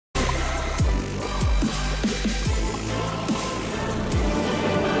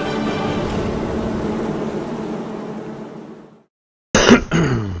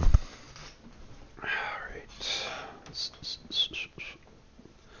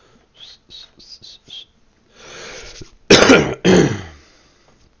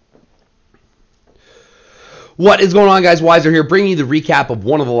What is going on, guys? Wiser here, bringing you the recap of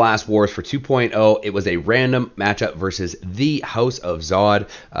one of the last wars for 2.0. It was a random matchup versus the House of Zod.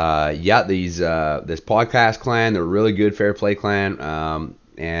 This podcast clan, they're a really good fair play clan,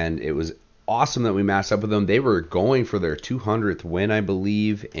 and it was awesome that we matched up with them. They were going for their 200th win, I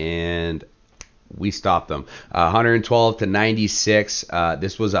believe, and we stopped them. 112 to 96.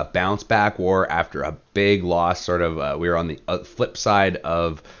 This was a bounce back war after a big loss. We were on the flip side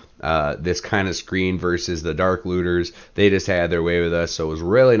of this kind of screen versus the Dark Looters. They just had their way with us, so it was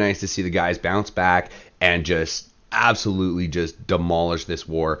really nice to see the guys bounce back and just absolutely just demolish this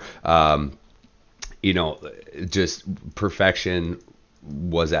war. Just perfection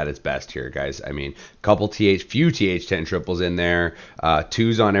was at its best here, guys. I mean, few TH10 triples in there,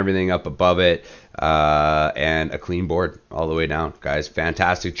 twos on everything up above it, and a clean board all the way down, guys.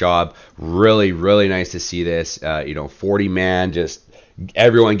 Fantastic job. Really, really nice to see this. 40 man, just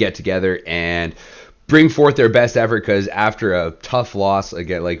everyone get together and bring forth their best effort, because after a tough loss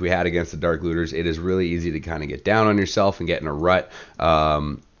again like we had against the Dark Looters, it is really easy to kind of get down on yourself and get in a rut.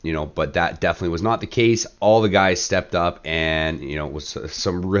 But that definitely was not the case. All the guys stepped up, and it was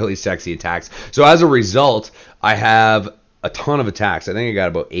some really sexy attacks. So as a result, I have a ton of attacks. I think I got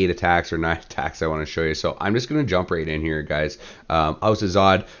about 8 attacks or 9 attacks I want to show you. So I'm just going to jump right in here, guys. House of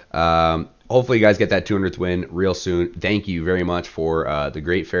Zod. Hopefully you guys get that 200th win real soon. Thank you very much for the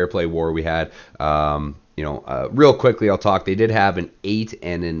great fair play war we had. Real quickly, I'll talk. They did have an 8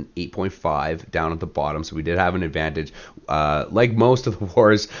 and an 8.5 down at the bottom, so we did have an advantage. Like most of the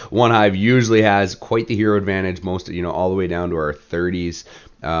wars, OneHive usually has quite the hero advantage. All the way down to our 30s.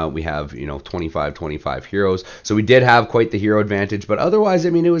 We have 25 heroes, so we did have quite the hero advantage. But otherwise,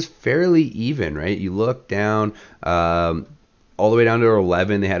 I mean, it was fairly even, right? You look down. All the way down to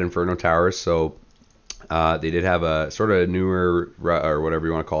 11, they had Inferno Towers, so they did have a sort of newer, or whatever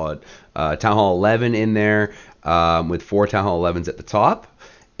you want to call it, Town Hall 11 in there, with 4 Town Hall 11s at the top.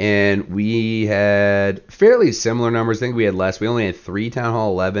 And we had fairly similar numbers. I think we had less. We only had 3 Town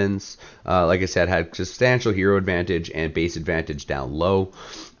Hall 11s. Like I said, had substantial hero advantage and base advantage down low.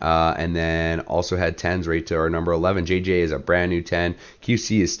 And then also had 10s right to our number 11. JJ is a brand new 10.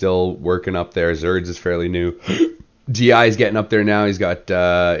 QC is still working up there. Zerds is fairly new. GI is getting up there now. He's got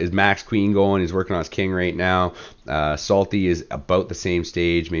his Max Queen going. He's working on his King right now. Salty is about the same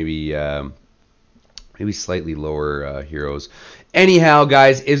stage, maybe slightly lower heroes. Anyhow,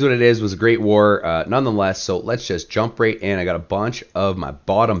 guys, is what it is. It was a great war nonetheless. So let's just jump right in. I got a bunch of my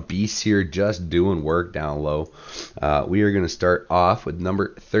bottom beasts here just doing work down low. We are going to start off with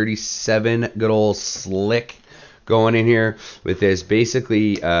number 37, good old Slick, going in here with this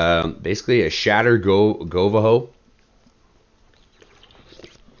basically a Shattered Govaho.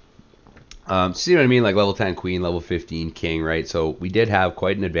 See what I mean? Like level 10 Queen, level 15 King, right? So we did have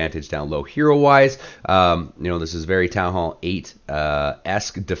quite an advantage down low hero-wise. This is very Town Hall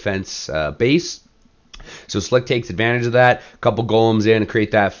 8-esque defense base. So Slick takes advantage of that. A couple golems in,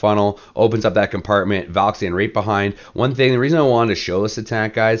 create that funnel, opens up that compartment. Valk's in right behind. The reason I wanted to show this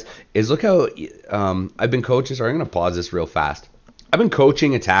attack, guys, is look how I've been coaching. Sorry, I'm going to pause this real fast. I've been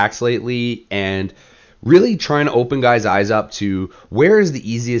coaching attacks lately and really trying to open guys' eyes up to where is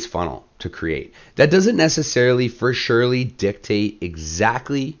the easiest funnel to create. That doesn't necessarily for surely dictate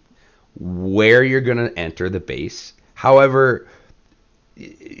exactly where you're going to enter the base. However,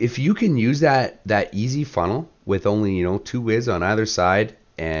 if you can use that easy funnel with only 2 whiz on either side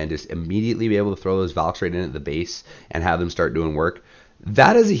and just immediately be able to throw those Valks right in at the base and have them start doing work,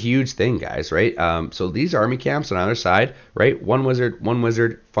 that is a huge thing, guys, right? So these army camps on either side, right? One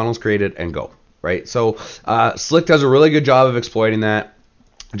wizard, funnels created, and go, right? So Slick does a really good job of exploiting that.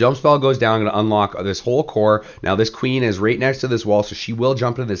 Jump spell goes down, going to unlock this whole core. Now this queen is right next to this wall, so she will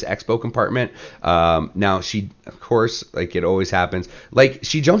jump into this expo compartment. Now she, of course, like it always happens, like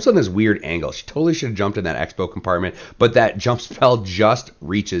she jumps on this weird angle. She totally should have jumped in that expo compartment, but that jump spell just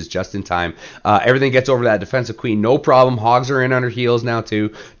reaches just in time. Everything gets over that defensive queen, no problem. Hogs are in under heels now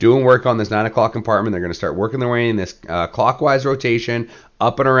too, doing work on this 9 o'clock compartment. They're going to start working their way in this clockwise rotation,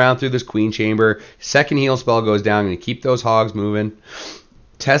 up and around through this queen chamber. Second heal spell goes down, going to keep those hogs moving.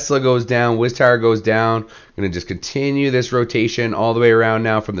 Tesla goes down, Wiz Tower goes down. I'm going to just continue this rotation all the way around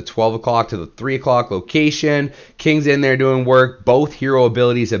now from the 12 o'clock to the 3 o'clock location. King's in there doing work. Both hero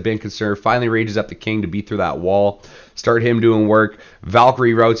abilities have been conserved. Finally rages up the King to beat through that wall. Start him doing work.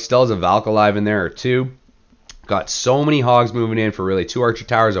 Valkyrie routes. Still has a Valk alive in there or 2. Got so many hogs moving in for really 2 archer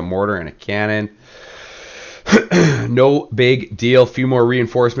towers, a mortar, and a cannon. No big deal. Few more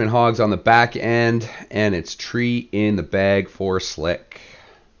reinforcement hogs on the back end. And it's tree in the bag for Slick.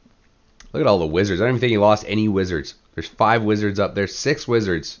 Look at all the wizards. I don't even think he lost any wizards. There's 5 wizards up there. 6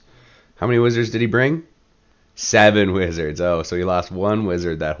 wizards. How many wizards did he bring? 7 wizards. Oh, so he lost 1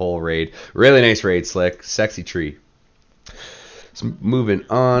 wizard that whole raid. Really nice raid, Slick. Sexy tree. So moving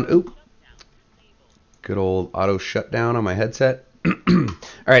on. Oop. Good old auto shutdown on my headset.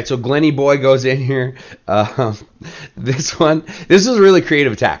 All right, so Glenny Boy goes in here. This is a really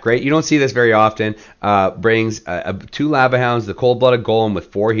creative attack, right? You don't see this very often. Brings 2 Lava Hounds, the Cold-Blooded Golem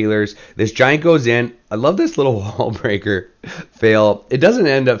with 4 healers. This giant goes in. I love this little wall breaker fail. It doesn't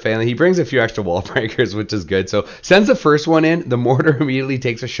end up failing. He brings a few extra wall breakers, which is good. So sends the first one in. The mortar immediately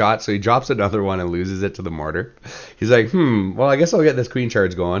takes a shot, so he drops another one and loses it to the mortar. He's like, well, I guess I'll get this queen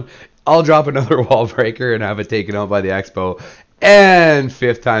charge going. I'll drop another wall breaker and have it taken out by the Expo. And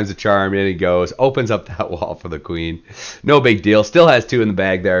 5th time's the charm, in he goes. Opens up that wall for the queen. No big deal. Still has 2 in the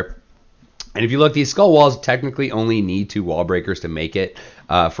bag there. And if you look, these skull walls technically only need 2 wall breakers to make it,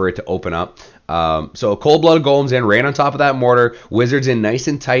 for it to open up. So Cold-Blooded Golem's in right on top of that mortar. Wizard's in nice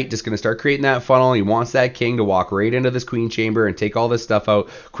and tight, just going to start creating that funnel. He wants that king to walk right into this queen chamber and take all this stuff out.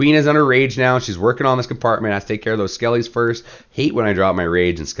 Queen is under rage now. She's working on this compartment. Has to take care of those skellies first. Hate when I drop my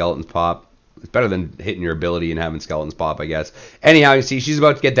rage and skeletons pop. It's better than hitting your ability and having skeletons pop, I guess. Anyhow, you see she's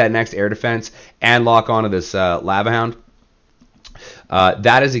about to get that next air defense and lock onto this Lava Hound.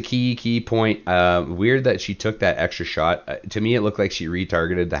 That is a key point. Weird that she took that extra shot. To me, it looked like she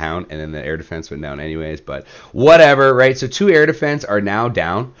retargeted the Hound, and then the air defense went down anyways. But whatever, right? So 2 air defense are now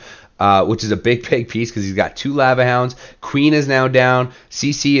down, which is a big piece because he's got 2 Lava Hounds. Queen is now down.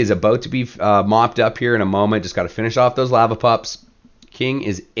 CC is about to be mopped up here in a moment. Just got to finish off those lava pups. King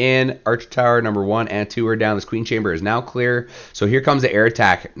is in. Archer Tower number 1 and 2 are down. This queen chamber is now clear. So here comes the air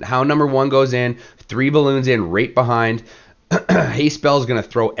attack. Hound number 1 goes in. 3 balloons in right behind. Haste Spell is going to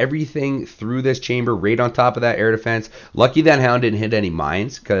throw everything through this chamber right on top of that air defense. Lucky that Hound didn't hit any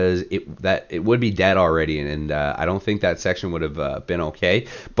mines because it would be dead already, and I don't think that section would have been okay.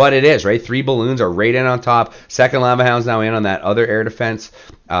 But it is, right? 3 balloons are right in on top. Second Lava Hound's now in on that other air defense.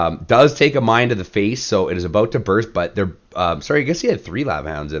 Does take a mine to the face, so it is about to burst, but they're... sorry, I guess he had 3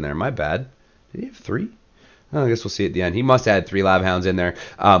 Lava Hounds in there. My bad. Did he have 3? Oh, I guess we'll see at the end. He must have had 3 Lava Hounds in there.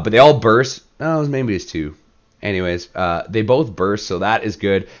 But they all burst. Oh, maybe it's 2. Anyways, they both burst, so that is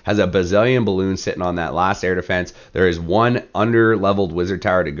good. Has a bazillion balloons sitting on that last air defense. There is 1 under-leveled wizard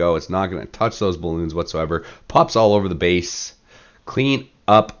tower to go. It's not going to touch those balloons whatsoever. Pops all over the base. Clean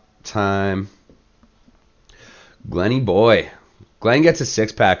up time. Glenny boy. Glenn gets a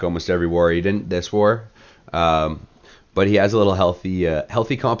 6-pack almost every war. He didn't this war. But he has a little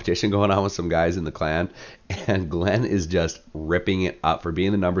healthy competition going on with some guys in the clan. And Glenn is just ripping it up for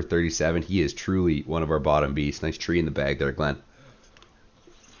being the number 37. He is truly one of our bottom beasts. Nice tree in the bag there, Glenn.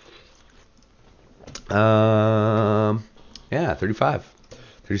 Yeah, 35.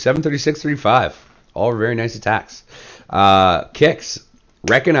 37, 36, 35. All very nice attacks. Kicks.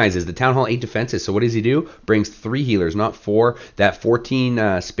 Recognizes the Town Hall 8 defenses. So what does he do? Brings 3 healers, not 4. That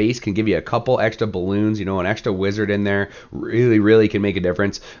 14 space can give you a couple extra balloons, you know, an extra wizard in there. Really can make a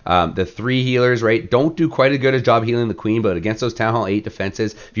difference. The 3 healers, right, don't do quite as good a job healing the queen, but against those Town Hall 8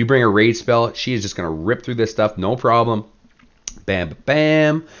 defenses, if you bring a rage spell, she is just going to rip through this stuff, no problem. Bam,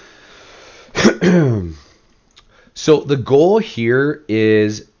 bam. So the goal here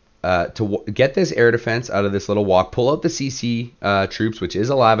is... to get this air defense out of this little walk, pull out the CC troops, which is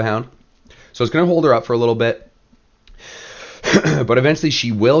a Lava Hound. So it's going to hold her up for a little bit. But eventually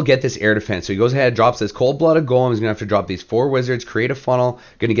she will get this air defense. So he goes ahead, drops this Cold-Blooded Golem. He's going to have to drop these 4 wizards, create a funnel.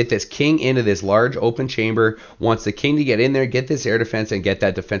 Going to get this king into this large open chamber. Wants the king to get in there, get this air defense, and get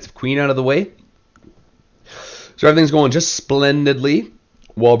that defensive queen out of the way. So everything's going just splendidly.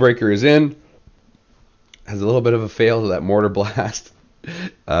 Wallbreaker is in. Has a little bit of a fail to that mortar blast.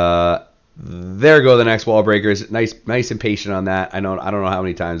 There go the next wall breakers. Nice and patient on that. I don't know how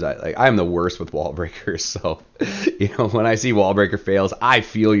many times I'm the worst with wall breakers. So, you know, when I see wall breaker fails, I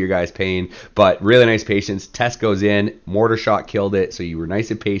feel your guys' pain. But really nice patience. Test goes in. Mortar shot killed it. So you were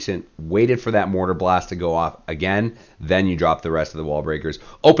nice and patient. Waited for that mortar blast to go off again. Then you drop the rest of the wall breakers.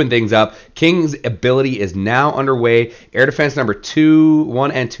 Open things up. King's ability is now underway. Air defense number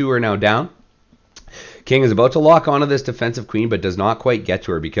 1 and 2 are now down. King is about to lock onto this defensive queen, but does not quite get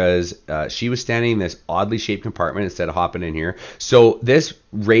to her because she was standing in this oddly shaped compartment instead of hopping in here. So this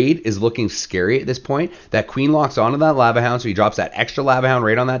raid is looking scary at this point. That queen locks onto that Lava Hound, so he drops that extra Lava Hound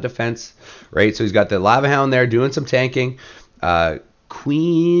right on that defense. Right, so he's got the Lava Hound there doing some tanking.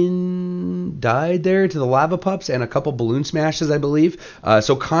 Queen one died there to the lava pups and a couple balloon smashes, I believe.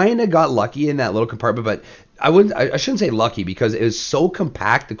 So kind of got lucky in that little compartment, but I shouldn't say lucky because it was so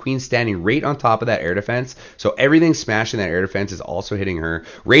compact. The queen's standing right on top of that air defense, so everything smashing that air defense is also hitting her.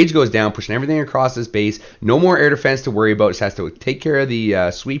 Rage goes down, pushing everything across this base. No more air defense to worry about. Just has to take care of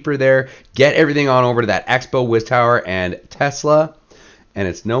the sweeper there, get everything on over to that Expo, Wiz Tower, and Tesla. And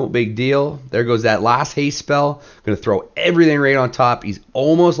it's no big deal. There goes that last haste spell. Going to throw everything right on top. He's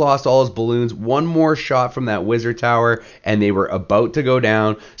almost lost all his balloons. One more shot from that wizard tower, and they were about to go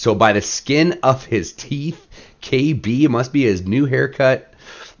down. So by the skin of his teeth, KB, must be his new haircut.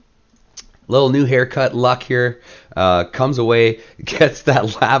 Little new haircut luck here. Comes away, gets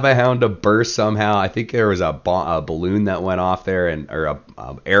that lava hound to burst somehow. I think there was a balloon that went off there, or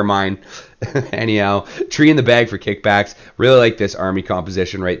a air mine. Anyhow, tree in the bag for kickbacks. Really like this army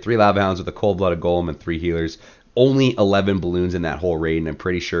composition, right? 3 lava hounds with a cold-blooded golem and 3 healers. Only 11 balloons in that whole raid, and I'm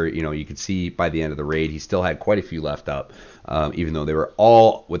pretty sure, you could see by the end of the raid, he still had quite a few left up, even though they were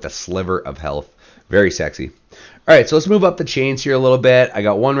all with a sliver of health. Very sexy. All right, so let's move up the chains here a little bit. I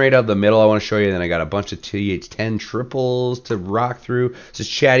got one right out of the middle I want to show you, then I got a bunch of TH10 triples to rock through. This is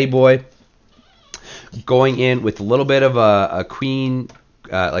Chatty Boy going in with a little bit of a queen,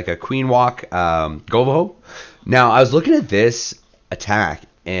 like a queen walk Govo. Now, I was looking at this attack,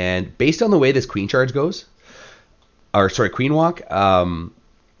 and based on the way this queen charge goes, or sorry, queen walk,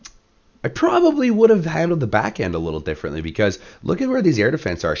 I probably would have handled the back end a little differently, because look at where these air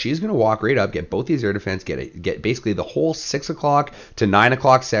defense are. She's going to walk right up, get both these air defense, get basically the whole 6 o'clock to 9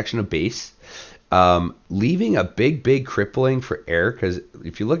 o'clock section of base, leaving a big crippling for air, because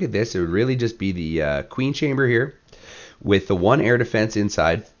if you look at this, it would really just be the queen chamber here with the 1 air defense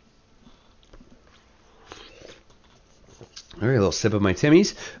inside. All right, a little sip of my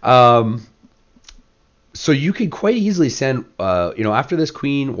Timmy's. So you could quite easily send, after this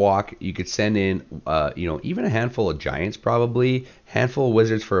queen walk, you could send in, even a handful of giants probably, handful of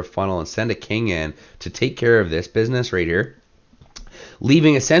wizards for a funnel, and send a king in to take care of this business right here,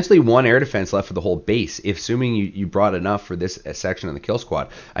 leaving essentially 1 air defense left for the whole base, if assuming you brought enough for this section of the kill squad.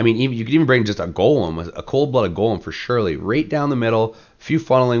 I mean, you could even bring just a golem, a cold-blooded golem for surely, right down the middle, a few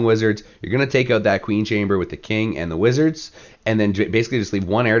funneling wizards. You're going to take out that queen chamber with the king and the wizards, and then basically just leave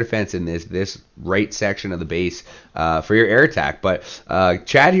 1 air defense in this right section of the base for your air attack. But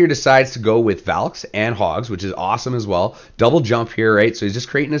Chad here decides to go with Valks and Hogs, which is awesome as well. Double jump here, right? So he's just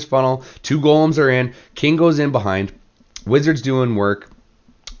creating his funnel. 2 golems are in. King goes in behind. Wizards doing work.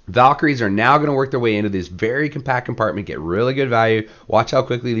 Valkyries are now going to work their way into this very compact compartment, get really good value. Watch how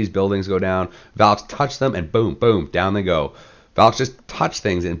quickly these buildings go down. Valks touch them, and boom, boom, down they go. Valks just touch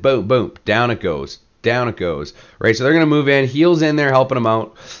things, and boom, boom, down it goes. Down it goes. Right, so they're going to move in. Heals in there, helping them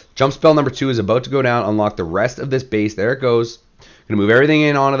out. Jump spell number 2 is about to go down. Unlock the rest of this base. There it goes. Going to move everything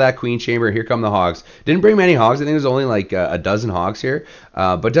in onto that queen chamber. Here come the hogs. Didn't bring many hogs. I think there's only like a dozen hogs here.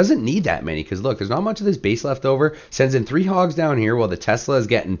 But doesn't need that many, because look, there's not much of this base left over. Sends in 3 hogs down here while the Tesla is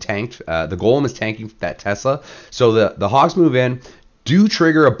getting tanked. The golem is tanking that Tesla. So the hogs move in. Do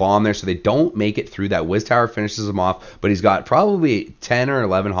trigger a bomb there so they don't make it through. That Wiz Tower finishes them off, but he's got probably 10 or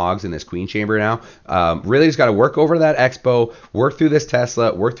 11 hogs in this queen chamber now. Really just got to work over that Expo, work through this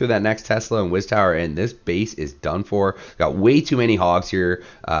Tesla, work through that next Tesla and Wiz Tower, and this base is done for. Got way too many hogs here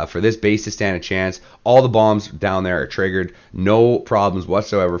for this base to stand a chance. All the bombs down there are triggered. No problems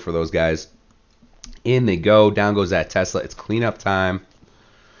whatsoever for those guys. In they go. Down goes that Tesla. It's cleanup time.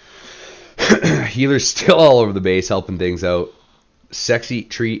 Healer's still all over the base helping things out. Sexy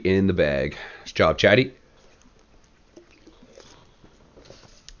treat in the bag. Nice job, Chatty.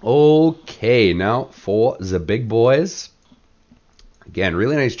 Okay, now for the big boys. Again,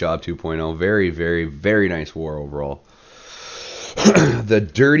 really nice job, 2.0. Very, very, very nice war overall. The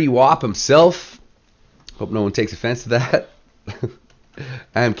Dirty Wop himself. Hope no one takes offense to that.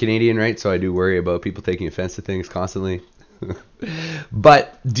 I am Canadian, right? So I do worry about people taking offense to things constantly.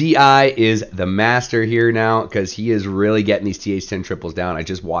 But DI is the master here now, because he is really getting these TH10 triples down. I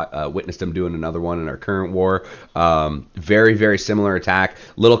just witnessed him doing another one in our current war. Very, very similar attack.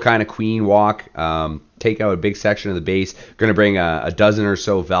 Little kind of queen walk. Take out a big section of the base. Going to bring a dozen or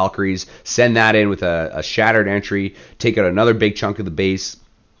so Valkyries. Send that in with a shattered entry. Take out another big chunk of the base.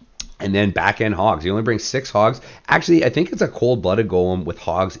 And then back-end hogs. You only bring 6 hogs. Actually, I think it's a cold-blooded golem with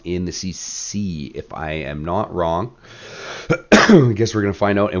hogs in the CC, if I am not wrong. I guess we're going to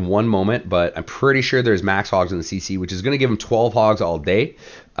find out in one moment, but I'm pretty sure there's max hogs in the CC, which is going to give him 12 hogs all day.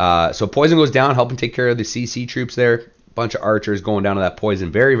 So poison goes down, helping take care of the CC troops there. Bunch of archers going down to that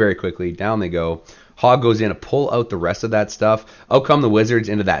poison very, very quickly. Down they go. Hog goes in to pull out the rest of that stuff. Out come the wizards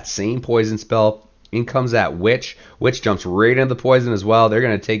into that same poison spell. In comes that Witch. Witch jumps right into the poison as well. They're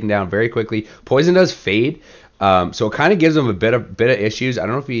going to take him down very quickly. Poison does fade, so it kind of gives him a bit of issues. I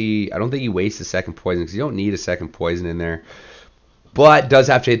don't think he wastes a second poison because you don't need a second poison in there. But does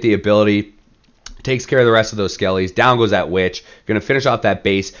have to hit the ability. Takes care of the rest of those skellies. Down goes that Witch. Going to finish off that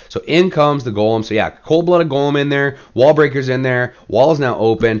base. So in comes the Golem. So yeah, Cold-Blooded Golem in there. Wall Breaker's in there. Wall is now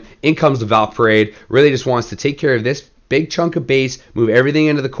open. In comes the Valk Parade. Really just wants to take care of this big chunk of base, move everything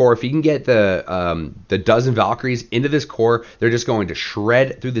into the core. If you can get the dozen Valkyries into this core, they're just going to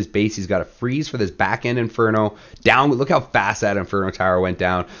shred through this base. He's got a freeze for this back end Inferno. Down, look how fast that Inferno Tower went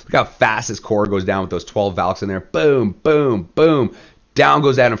down. Look how fast this core goes down with those 12 Valks in there. Boom, boom, boom. Down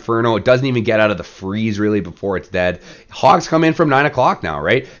goes that Inferno. It doesn't even get out of the freeze really before it's dead. Hogs come in from 9 o'clock now,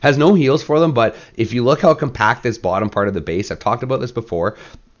 right? Has no heals for them, but if you look how compact this bottom part of the base, I've talked about this before,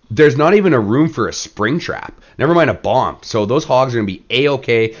 there's not even a room for a spring trap. Never mind a bomb. So those Hogs are going to be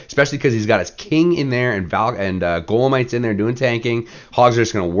A-okay, especially because he's got his King in there and Golemites in there doing tanking. Hogs are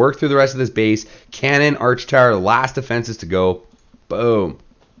just going to work through the rest of this base. Cannon, Arch Tower, last defenses to go. Boom.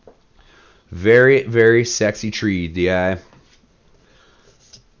 Very, very sexy tree, DI.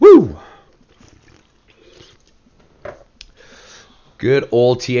 Woo! Good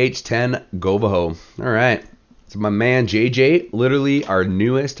old TH10 Gobaho. All right. So my man JJ, literally our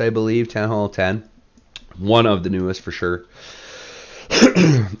newest, I believe, Town Hall 10. One of the newest for sure.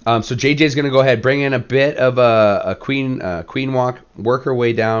 So JJ's going to go ahead, bring in a bit of a queen walk, work her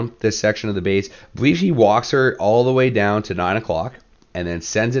way down this section of the base. I believe he walks her all the way down to 9 o'clock and then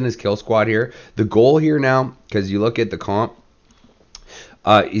sends in his kill squad here. The goal here now, because you look at the comp,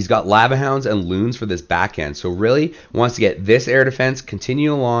 he's got Lava Hounds and Loons for this back end. So really wants to get this air defense,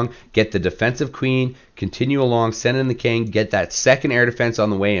 continue along, get the defensive queen, continue along, send in the king, get that second air defense on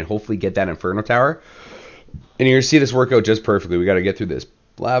the way, and hopefully get that Inferno Tower. And you're going to see this work out just perfectly. We got to get through this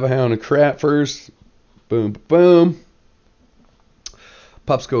Lava Hound and crap first. Boom, boom.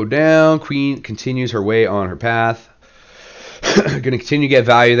 Pups go down. Queen continues her way on her path. Going to continue to get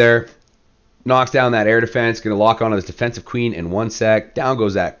value there. Knocks down that air defense. Going to lock onto this defensive queen in 1 sec. Down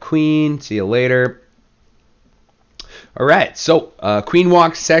goes that queen. See you later. All right. So queen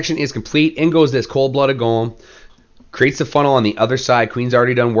walk section is complete. In goes this cold-blooded golem. Creates the funnel on the other side. Queen's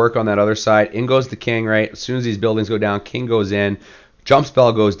already done work on that other side. In goes the king, right? As soon as these buildings go down, king goes in. Jump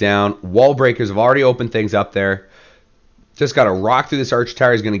spell goes down. Wall breakers have already opened things up there. Just got to rock through this arch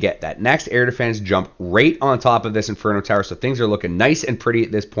tower. He's going to get that next air defense jump right on top of this Inferno Tower. So things are looking nice and pretty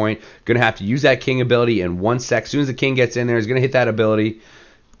at this point. Going to have to use that king ability in 1 sec. As soon as the king gets in there, he's going to hit that ability.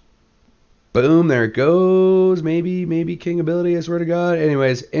 Boom, there it goes. Maybe king ability, I swear to God.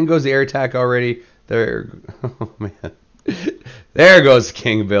 Anyways, in goes the air attack already. There, oh man. There goes the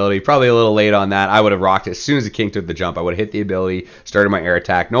king ability. Probably a little late on that. I would have rocked it. As soon as the king took the jump, I would have hit the ability, started my air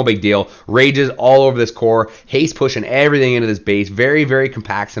attack. No big deal. Rages all over this core. Haste pushing everything into this base. Very, very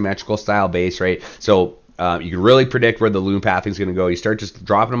compact, symmetrical style base, right? So you can really predict where the loon pathing is going to go. You start just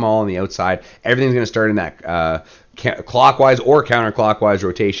dropping them all on the outside. Everything's going to start in that clockwise or counterclockwise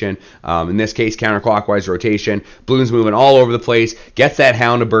rotation. In this case, counterclockwise rotation. Bloon's moving all over the place. Gets that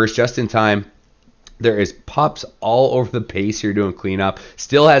hound to burst just in time. There is pups all over the base here doing cleanup.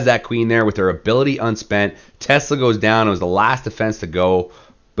 Still has that queen there with her ability unspent. Tesla goes down. It was the last defense to go.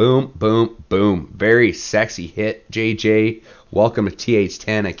 Boom, boom, boom. Very sexy hit, JJ. Welcome to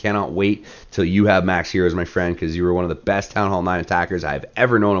TH10. I cannot wait till you have max heroes, my friend, because you were one of the best Town Hall 9 attackers I've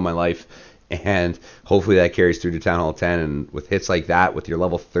ever known in my life. And hopefully that carries through to Town Hall 10. And with hits like that, with your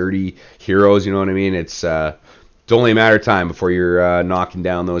level 30 heroes, you know what I mean? It's only a matter of time before you're knocking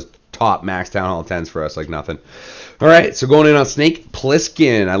down those top max Town Hall 10s for us like nothing. All right, so going in on Snake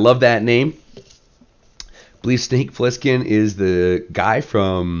Plissken. I love that name. I believe Snake Plissken is the guy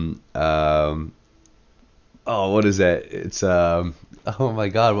from, what is that? It's, oh my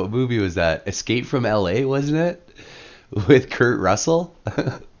God, what movie was that? Escape from LA, wasn't it? With Kurt Russell?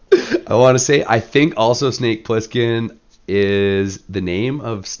 I want to say, I think also Snake Plissken is the name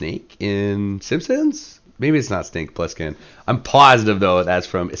of Snake in Simpsons? Maybe it's not Snake Plissken. I'm positive, though, that's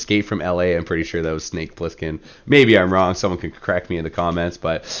from Escape from LA. I'm pretty sure that was Snake Plissken. Maybe I'm wrong. Someone can correct me in the comments.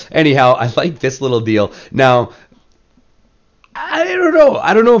 But anyhow, I like this little deal. Now, I don't know.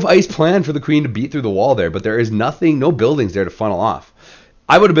 I don't know if Ice planned for the queen to beat through the wall there, but there is nothing, no buildings there to funnel off.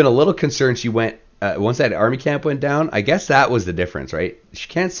 I would have been a little concerned she went, once that army camp went down, I guess that was the difference, right? She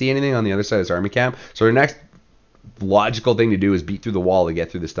can't see anything on the other side of this army camp. So her next logical thing to do is beat through the wall to get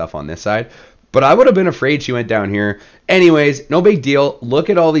through the stuff on this side. But I would have been afraid she went down here. Anyways, no big deal. Look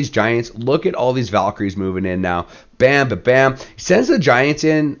at all these giants. Look at all these Valkyries moving in now. Bam, bam. He sends the giants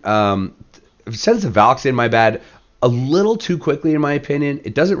in. Sends the Valks in, my bad. a little too quickly in my opinion.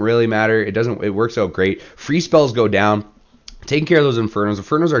 It doesn't really matter. It works out great. Free spells go down. Taking care of those Infernos.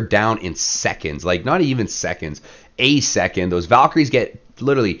 Infernos are down in seconds, like not even seconds, a second. Those Valkyries get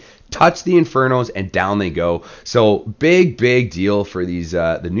literally touch the Infernos and down they go. So big deal for these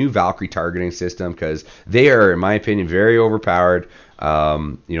the new Valkyrie targeting system, because they are, in my opinion, very overpowered.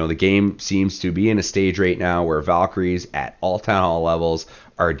 The game seems to be in a stage right now where Valkyries at all Town Hall levels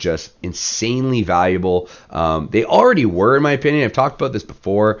are just insanely valuable. They already were, in my opinion. I've talked about this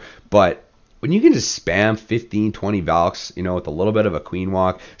before, but when you can just spam 15, 20 Valks, with a little bit of a Queen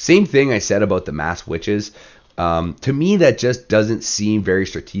Walk. Same thing I said about the Mass Witches. To me, that just doesn't seem very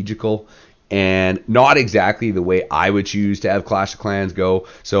strategical and not exactly the way I would choose to have Clash of Clans go.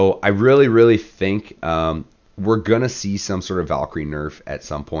 So I really think we're going to see some sort of Valkyrie nerf at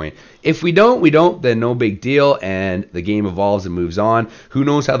some point. If we don't, we don't, then no big deal, and the game evolves and moves on. Who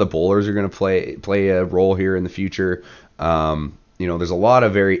knows how the bowlers are going to play a role here in the future. There's a lot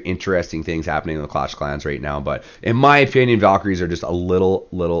of very interesting things happening in the Clash of Clans right now, but in my opinion, Valkyries are just a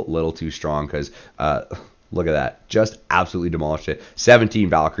little too strong, because look at that. Just absolutely demolished it. 17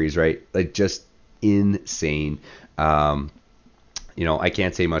 Valkyries, right? Like, just insane. I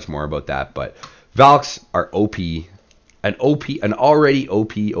can't say much more about that, but Valks are OP. An already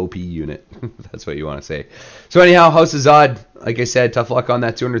OP unit. That's what you want to say. So anyhow, House of Zod, like I said, tough luck on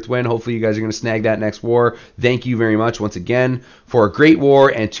that 200th win. Hopefully you guys are going to snag that next war. Thank you very much once again for a great war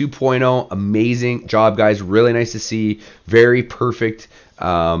and 2.0. Amazing job, guys. Really nice to see. Very perfect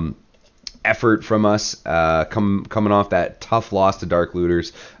effort from us coming off that tough loss to Dark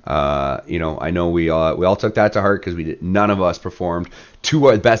Looters. I know we all took that to heart, because none of us performed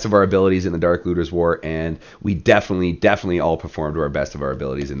to the best of our abilities in the Dark Looters war, and we definitely all performed to our best of our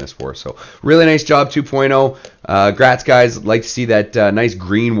abilities in this war. So really nice job, 2.0. Grats, guys. Like to see that nice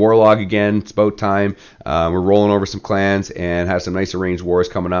green Warlog again. It's about time. We're rolling over some clans and have some nice arranged wars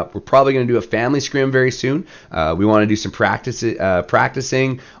coming up. We're probably going to do a family scrim very soon. We want to do some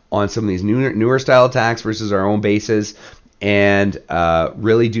practicing on some of these newer style attacks versus our own bases, and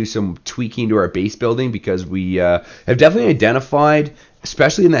really do some tweaking to our base building, because we have definitely identified,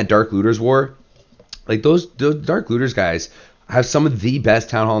 especially in that Dark Looters war, like those Dark Looters guys have some of the best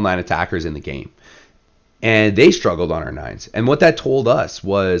Town Hall 9 attackers in the game. And they struggled on our 9s. And what that told us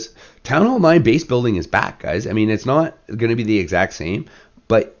was Town Hall 9 base building is back, guys. I mean, it's not going to be the exact same,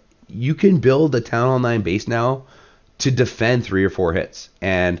 but you can build a Town Hall 9 base now to defend 3 or 4 hits.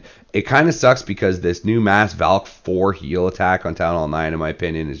 And it kind of sucks, because this new Mass Valk 4 heal attack on Town Hall 9, in my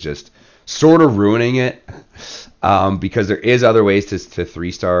opinion, is just sort of ruining it. Because there is other ways to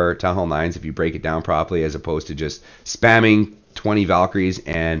 3-star Town Hall 9s if you break it down properly, as opposed to just spamming 20 Valkyries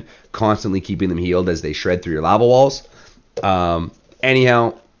and constantly keeping them healed as they shred through your lava walls.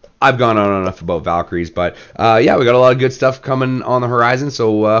 Anyhow, I've gone on enough about Valkyries, but yeah, we got a lot of good stuff coming on the horizon,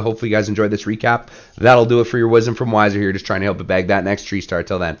 so hopefully you guys enjoyed this recap. That'll do it for your Wisdom from Wiser here, just trying to help you bag that next 3-star.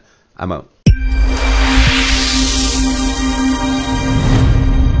 Till then, I'm out.